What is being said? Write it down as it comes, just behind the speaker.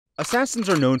Assassins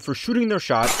are known for shooting their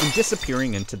shot and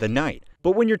disappearing into the night.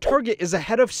 But when your target is a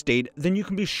head of state, then you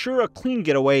can be sure a clean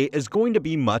getaway is going to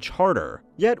be much harder.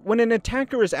 Yet, when an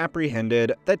attacker is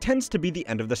apprehended, that tends to be the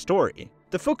end of the story.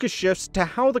 The focus shifts to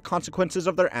how the consequences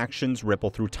of their actions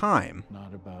ripple through time.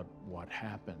 Not about what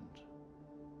happened,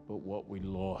 but what we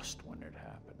lost when it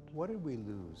happened. What did we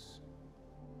lose?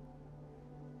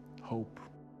 Hope.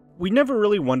 We never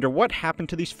really wonder what happened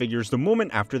to these figures the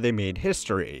moment after they made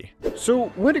history. So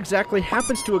what exactly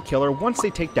happens to a killer once they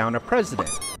take down a president?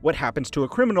 What happens to a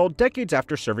criminal decades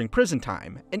after serving prison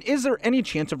time? And is there any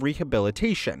chance of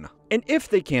rehabilitation? And if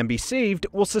they can be saved,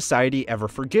 will society ever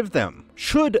forgive them?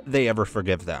 Should they ever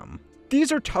forgive them?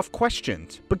 These are tough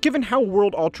questions, but given how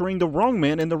world-altering the wrong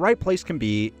man in the right place can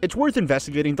be, it's worth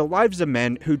investigating the lives of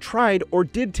men who tried or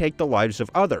did take the lives of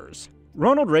others.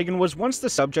 Ronald Reagan was once the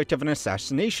subject of an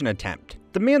assassination attempt.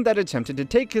 The man that attempted to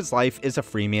take his life is a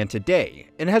free man today,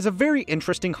 and has a very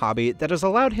interesting hobby that has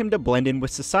allowed him to blend in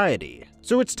with society.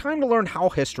 So it's time to learn how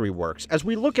history works as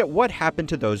we look at what happened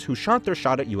to those who shot their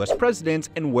shot at US presidents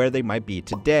and where they might be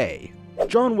today.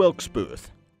 John Wilkes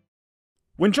Booth.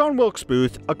 When John Wilkes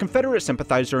Booth, a Confederate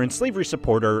sympathizer and slavery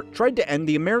supporter, tried to end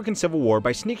the American Civil War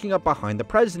by sneaking up behind the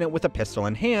president with a pistol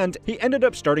in hand, he ended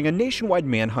up starting a nationwide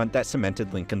manhunt that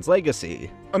cemented Lincoln's legacy.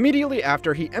 Immediately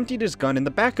after he emptied his gun in the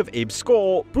back of Abe's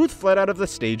skull, Booth fled out of the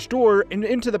stage door and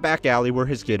into the back alley where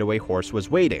his getaway horse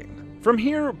was waiting. From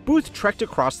here, Booth trekked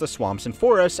across the swamps and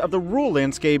forests of the rural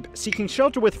landscape, seeking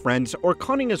shelter with friends or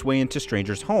conning his way into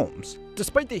strangers' homes.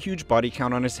 Despite the huge body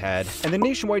count on his head and the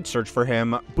nationwide search for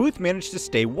him, Booth managed to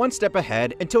stay one step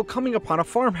ahead until coming upon a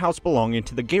farmhouse belonging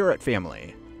to the Garrett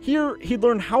family. Here, he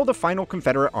learned how the final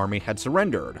Confederate army had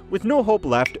surrendered. With no hope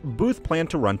left, Booth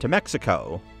planned to run to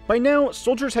Mexico. By now,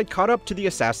 soldiers had caught up to the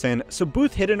assassin, so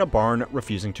Booth hid in a barn,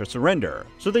 refusing to surrender,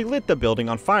 so they lit the building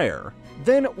on fire.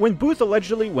 Then, when Booth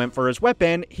allegedly went for his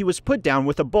weapon, he was put down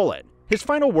with a bullet, his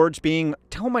final words being,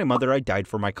 "Tell my mother I died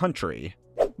for my country."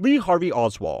 Lee Harvey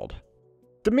Oswald.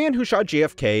 The man who shot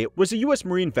JFK was a US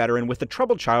Marine veteran with a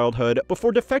troubled childhood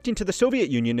before defecting to the Soviet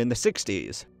Union in the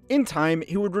 60s. In time,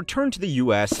 he would return to the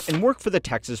US and work for the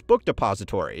Texas Book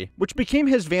Depository, which became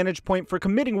his vantage point for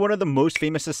committing one of the most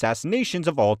famous assassinations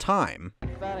of all time.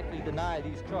 Emphatically deny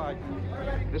these charges.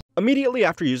 Immediately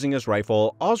after using his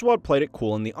rifle, Oswald played it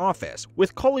cool in the office,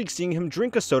 with colleagues seeing him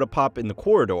drink a soda pop in the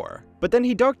corridor. But then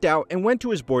he ducked out and went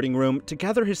to his boarding room to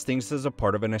gather his things as a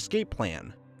part of an escape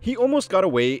plan. He almost got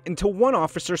away until one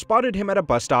officer spotted him at a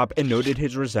bus stop and noted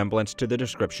his resemblance to the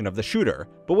description of the shooter.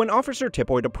 But when Officer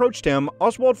Tipoid approached him,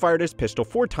 Oswald fired his pistol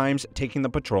 4 times, taking the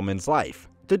patrolman's life.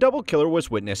 The double killer was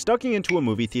witnessed ducking into a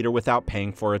movie theater without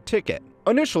paying for a ticket.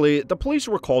 Initially, the police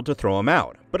were called to throw him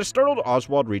out, but a startled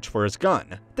Oswald reached for his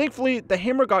gun. Thankfully, the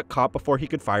hammer got caught before he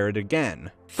could fire it again.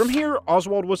 From here,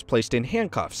 Oswald was placed in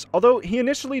handcuffs, although he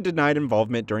initially denied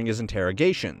involvement during his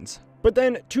interrogations. But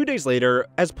then, 2 days later,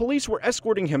 as police were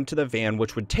escorting him to the van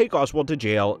which would take Oswald to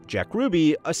jail, Jack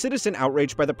Ruby, a citizen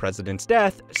outraged by the president's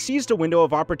death, seized a window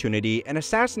of opportunity and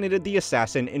assassinated the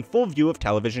assassin in full view of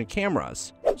television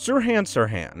cameras. Sirhan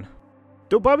Sirhan.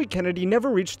 Though Bobby Kennedy never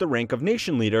reached the rank of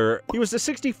nation leader, he was the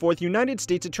 64th United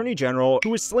States Attorney General who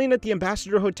was slain at the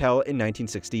Ambassador Hotel in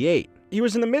 1968. He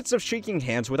was in the midst of shaking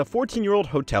hands with a 14-year-old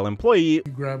hotel employee.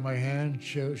 He grabbed my hand,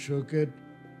 shook it,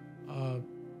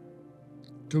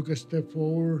 took a step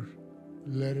forward,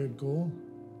 let it go,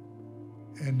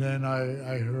 and then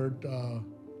I heard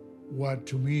what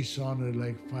to me sounded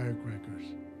like firecrackers.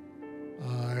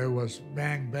 It was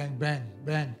bang, bang, bang,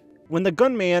 bang. When the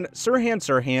gunman, Sirhan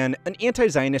Sirhan, an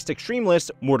anti-Zionist extremist,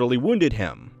 mortally wounded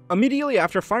him. Immediately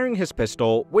after firing his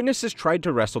pistol, witnesses tried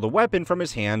to wrestle the weapon from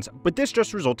his hands, but this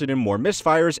just resulted in more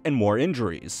misfires and more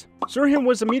injuries. Sirhan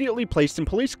was immediately placed in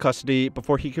police custody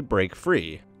before he could break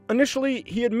free. Initially,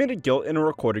 he admitted guilt in a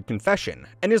recorded confession,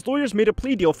 and his lawyers made a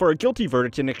plea deal for a guilty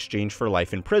verdict in exchange for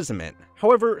life imprisonment.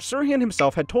 However, Sirhan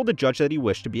himself had told the judge that he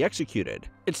wished to be executed.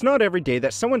 It's not every day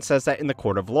that someone says that in the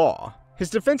court of law. His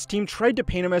defense team tried to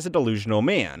paint him as a delusional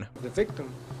man. The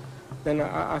victim, then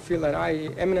I feel that I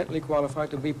eminently qualified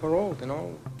to be paroled,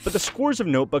 But the scores of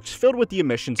notebooks filled with the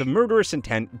admissions of murderous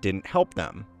intent didn't help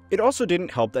them. It also didn't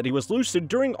help that he was lucid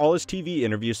during all his TV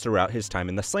interviews throughout his time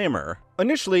in the slammer.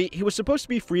 Initially, he was supposed to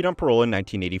be freed on parole in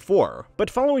 1984, but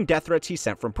following death threats he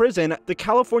sent from prison, the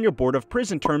California Board of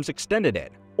Prison Terms extended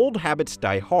it. Old habits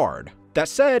die hard. That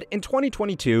said, in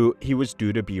 2022, he was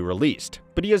due to be released,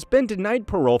 but he has been denied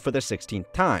parole for the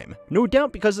 16th time, no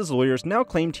doubt because his lawyers now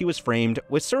claimed he was framed,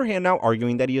 with Sirhan now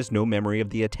arguing that he has no memory of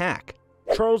the attack.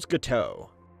 Charles Guiteau.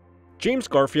 James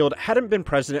Garfield hadn't been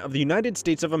president of the United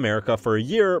States of America for a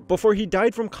year before he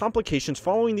died from complications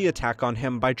following the attack on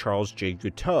him by Charles J.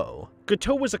 Guiteau.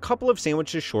 Guiteau was a couple of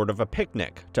sandwiches short of a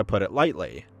picnic, to put it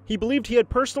lightly. He believed he had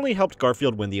personally helped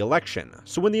Garfield win the election,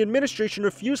 so when the administration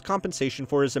refused compensation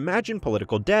for his imagined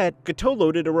political debt, Guiteau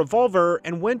loaded a revolver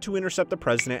and went to intercept the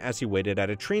president as he waited at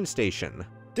a train station.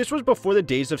 This was before the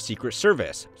days of Secret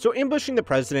Service, so ambushing the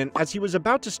president as he was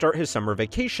about to start his summer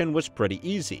vacation was pretty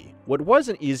easy. What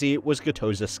wasn't easy was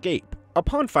Guiteau's escape.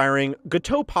 Upon firing,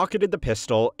 Guiteau pocketed the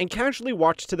pistol and casually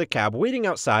walked to the cab waiting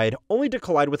outside, only to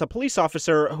collide with a police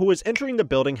officer who was entering the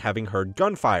building having heard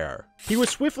gunfire. He was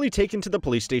swiftly taken to the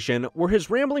police station, where his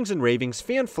ramblings and ravings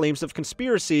fanned flames of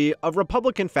conspiracy of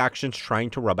Republican factions trying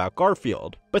to rub out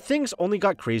Garfield. But things only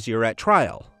got crazier at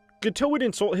trial. Guiteau would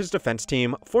insult his defense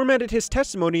team, formatted his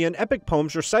testimony in epic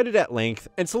poems recited at length,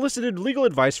 and solicited legal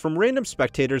advice from random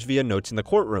spectators via notes in the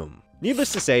courtroom.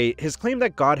 Needless to say, his claim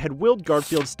that God had willed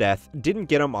Garfield's death didn't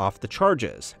get him off the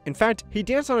charges. In fact, he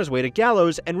danced on his way to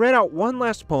gallows and read out one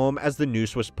last poem as the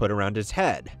noose was put around his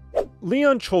head.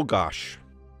 Leon Czolgosz.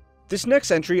 This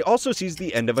next entry also sees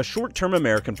the end of a short-term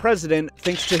American president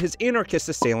thanks to his anarchist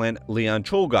assailant, Leon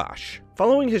Czolgosz.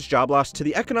 Following his job loss to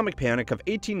the economic panic of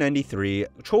 1893,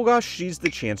 Czolgosz seized the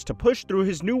chance to push through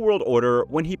his New World Order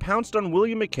when he pounced on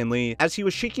William McKinley as he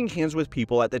was shaking hands with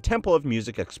people at the Temple of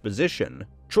Music Exposition.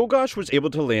 Czolgosz was able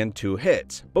to land 2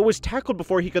 hits, but was tackled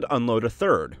before he could unload a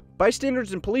third.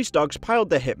 Bystanders and police dogs piled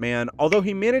the hitman, although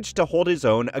he managed to hold his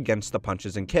own against the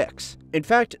punches and kicks. In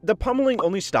fact, the pummeling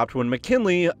only stopped when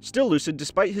McKinley, still lucid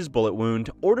despite his bullet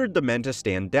wound, ordered the men to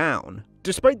stand down.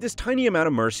 Despite this tiny amount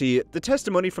of mercy, the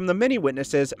testimony from the many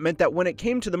witnesses meant that when it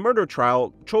came to the murder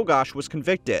trial, Czolgosz was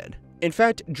convicted. In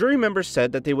fact, jury members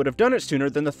said that they would have done it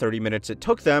sooner than the 30 minutes it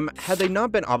took them had they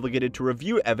not been obligated to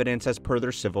review evidence as per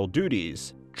their civil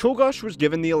duties. Czolgosz was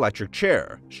given the electric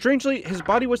chair. Strangely, his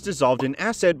body was dissolved in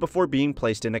acid before being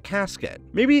placed in a casket.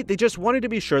 Maybe they just wanted to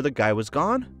be sure the guy was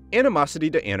gone? Animosity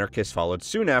to anarchists followed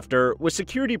soon after, with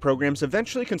security programs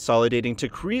eventually consolidating to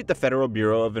create the Federal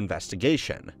Bureau of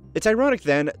Investigation. It's ironic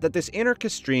then that this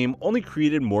anarchist stream only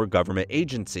created more government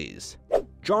agencies.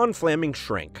 John Flaming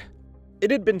Shrink. It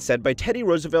had been said by Teddy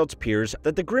Roosevelt's peers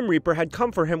that the Grim Reaper had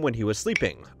come for him when he was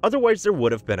sleeping, otherwise there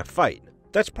would have been a fight.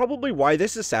 That's probably why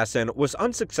this assassin was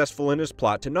unsuccessful in his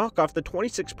plot to knock off the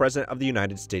 26th President of the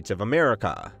United States of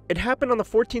America. It happened on the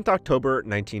 14th October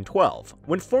 1912,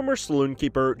 when former saloon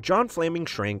keeper John Flaming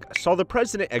Shrink saw the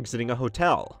president exiting a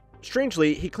hotel.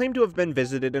 Strangely, he claimed to have been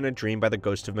visited in a dream by the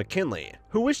ghost of McKinley,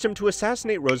 who wished him to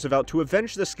assassinate Roosevelt to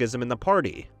avenge the schism in the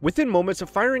party. Within moments of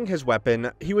firing his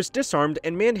weapon, he was disarmed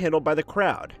and manhandled by the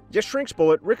crowd, yet Shrink's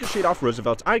bullet ricocheted off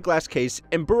Roosevelt's eyeglass case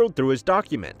and burrowed through his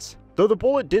documents. Though the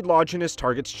bullet did lodge in his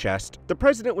target's chest, the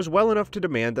president was well enough to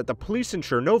demand that the police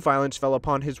ensure no violence fell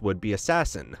upon his would-be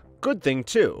assassin. Good thing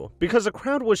too, because the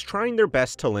crowd was trying their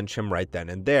best to lynch him right then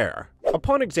and there.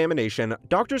 Upon examination,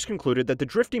 doctors concluded that the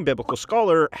drifting biblical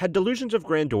scholar had delusions of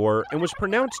grandeur and was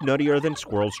pronounced nuttier than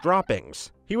squirrels'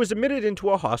 droppings. He was admitted into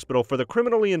a hospital for the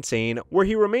criminally insane, where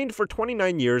he remained for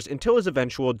 29 years until his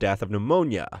eventual death of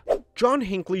pneumonia. John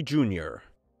Hinckley Jr.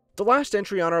 The last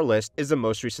entry on our list is the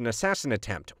most recent assassin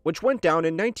attempt, which went down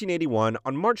in 1981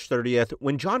 on March 30th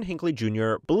when John Hinckley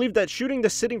Jr. believed that shooting the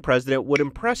sitting president would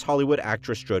impress Hollywood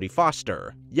actress Jodie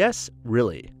Foster. Yes,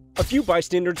 really. A few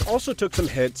bystanders also took some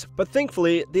hits, but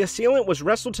thankfully, the assailant was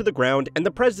wrestled to the ground and the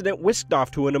president whisked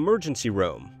off to an emergency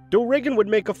room. Though Reagan would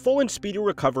make a full and speedy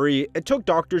recovery, it took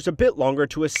doctors a bit longer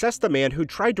to assess the man who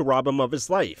tried to rob him of his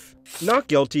life. Not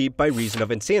guilty by reason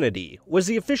of insanity was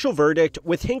the official verdict,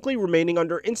 with Hinckley remaining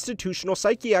under institutional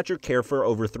psychiatric care for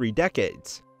over 3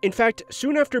 decades. In fact,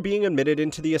 soon after being admitted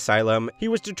into the asylum, he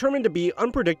was determined to be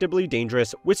unpredictably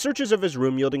dangerous, with searches of his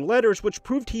room yielding letters which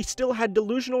proved he still had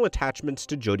delusional attachments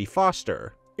to Jodie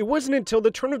Foster. It wasn't until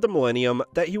the turn of the millennium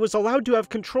that he was allowed to have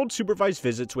controlled supervised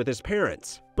visits with his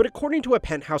parents. But according to a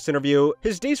Penthouse interview,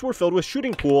 his days were filled with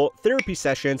shooting pool, therapy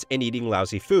sessions, and eating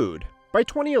lousy food. By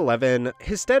 2011,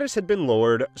 his status had been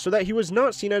lowered so that he was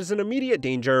not seen as an immediate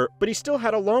danger, but he still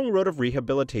had a long road of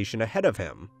rehabilitation ahead of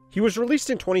him. He was released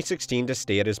in 2016 to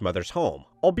stay at his mother's home,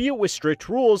 albeit with strict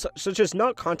rules such as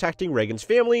not contacting Reagan's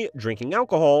family, drinking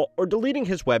alcohol, or deleting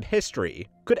his web history.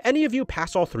 Could any of you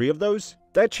pass all 3 of those?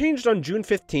 That changed on June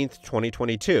 15,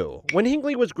 2022, when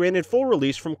Hinckley was granted full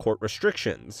release from court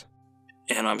restrictions.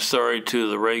 And I'm sorry to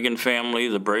the Reagan family,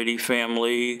 the Brady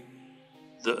family,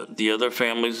 the other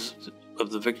families of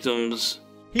the victims.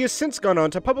 He has since gone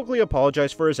on to publicly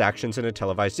apologize for his actions in a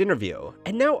televised interview,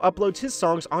 and now uploads his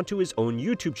songs onto his own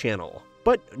YouTube channel.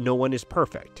 But no one is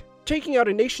perfect. Taking out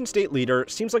a nation-state leader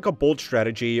seems like a bold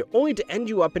strategy, only to end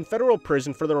you up in federal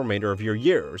prison for the remainder of your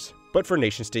years. But for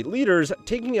nation-state leaders,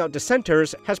 taking out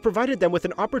dissenters has provided them with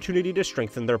an opportunity to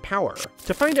strengthen their power.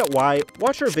 To find out why,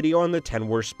 watch our video on the 10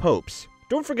 worst popes.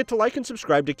 Don't forget to like and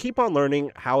subscribe to keep on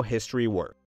learning how history works.